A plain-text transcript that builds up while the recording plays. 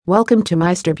Welcome to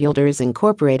Meister Builders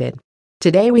Incorporated.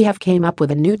 Today we have came up with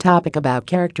a new topic about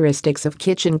characteristics of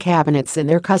kitchen cabinets and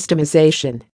their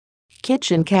customization.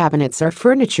 Kitchen cabinets are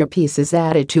furniture pieces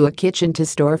added to a kitchen to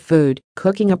store food,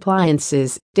 cooking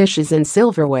appliances, dishes and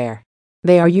silverware.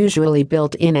 They are usually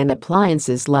built-in and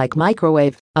appliances like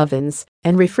microwave, ovens,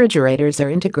 and refrigerators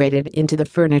are integrated into the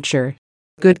furniture.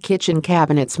 Good kitchen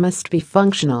cabinets must be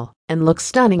functional and look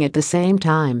stunning at the same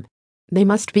time. They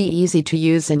must be easy to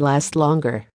use and last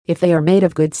longer if they are made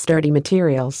of good sturdy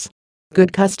materials.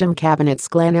 Good custom cabinets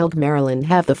Glenelg, Maryland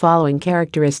have the following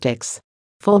characteristics.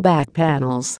 Full back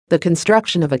panels. The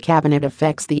construction of a cabinet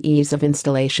affects the ease of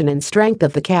installation and strength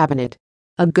of the cabinet.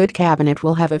 A good cabinet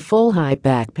will have a full high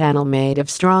back panel made of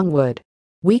strong wood.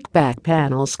 Weak back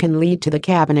panels can lead to the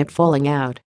cabinet falling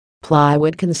out.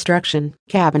 Plywood construction.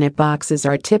 Cabinet boxes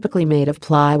are typically made of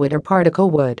plywood or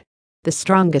particle wood. The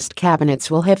strongest cabinets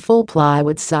will have full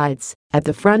plywood sides at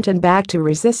the front and back to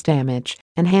resist damage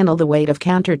and handle the weight of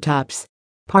countertops.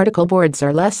 Particle boards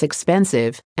are less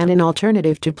expensive and an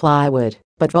alternative to plywood,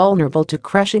 but vulnerable to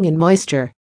crushing and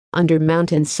moisture.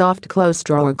 Undermount and soft close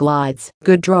drawer glides.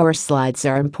 Good drawer slides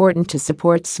are important to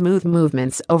support smooth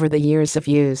movements over the years of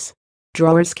use.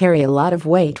 Drawers carry a lot of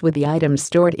weight with the items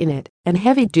stored in it, and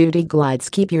heavy-duty glides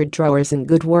keep your drawers in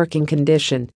good working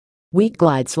condition. Weak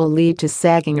glides will lead to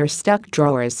sagging or stuck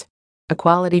drawers. A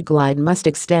quality glide must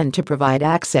extend to provide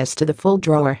access to the full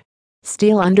drawer.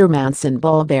 Steel undermounts and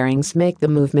ball bearings make the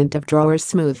movement of drawers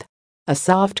smooth. A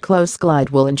soft close glide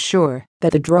will ensure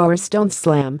that the drawers don't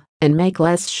slam and make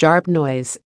less sharp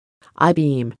noise.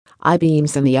 I-beam.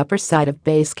 I-beams on the upper side of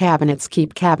base cabinets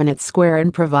keep cabinets square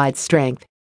and provide strength.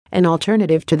 An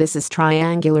alternative to this is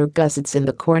triangular gussets in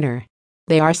the corner.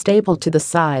 They are stapled to the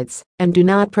sides and do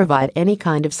not provide any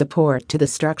kind of support to the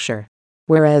structure.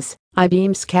 Whereas,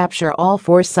 I-beams capture all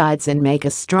four sides and make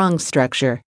a strong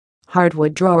structure.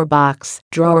 Hardwood drawer box.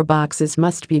 Drawer boxes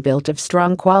must be built of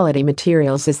strong quality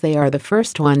materials as they are the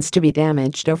first ones to be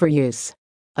damaged over use.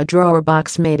 A drawer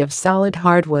box made of solid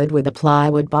hardwood with a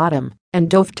plywood bottom and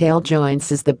dovetail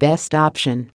joints is the best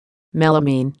option.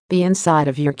 Melamine. The inside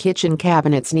of your kitchen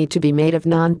cabinets need to be made of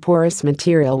non-porous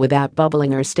material without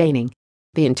bubbling or staining.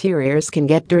 The interiors can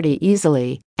get dirty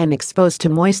easily and exposed to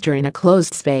moisture in a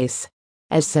closed space.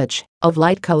 As such, a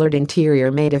light-colored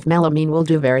interior made of melamine will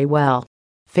do very well.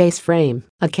 Face frame.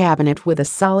 A cabinet with a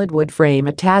solid wood frame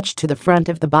attached to the front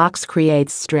of the box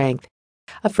creates strength.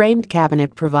 A framed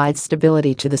cabinet provides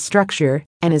stability to the structure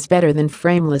and is better than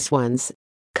frameless ones.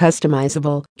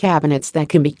 Customizable. Cabinets that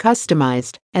can be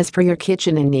customized as per your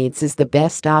kitchen and needs is the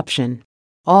best option.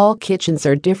 All kitchens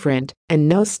are different, and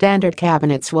no standard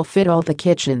cabinets will fit all the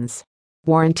kitchens.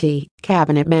 Warranty.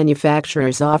 Cabinet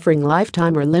manufacturers offering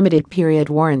lifetime or limited period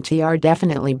warranty are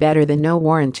definitely better than no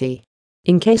warranty.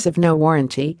 In case of no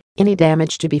warranty, any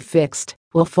damage to be fixed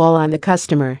will fall on the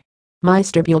customer.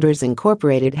 Meister Builders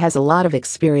Incorporated has a lot of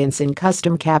experience in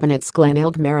custom cabinets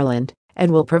Glenelg, Maryland,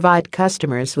 and will provide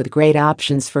customers with great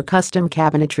options for custom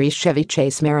cabinetry Chevy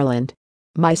Chase, Maryland.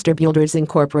 Meister Builders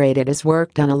Incorporated has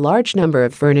worked on a large number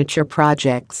of furniture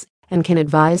projects and can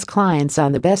advise clients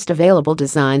on the best available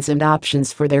designs and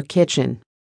options for their kitchen.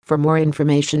 For more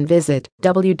information visit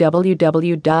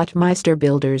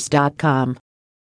www.meisterbuilders.com.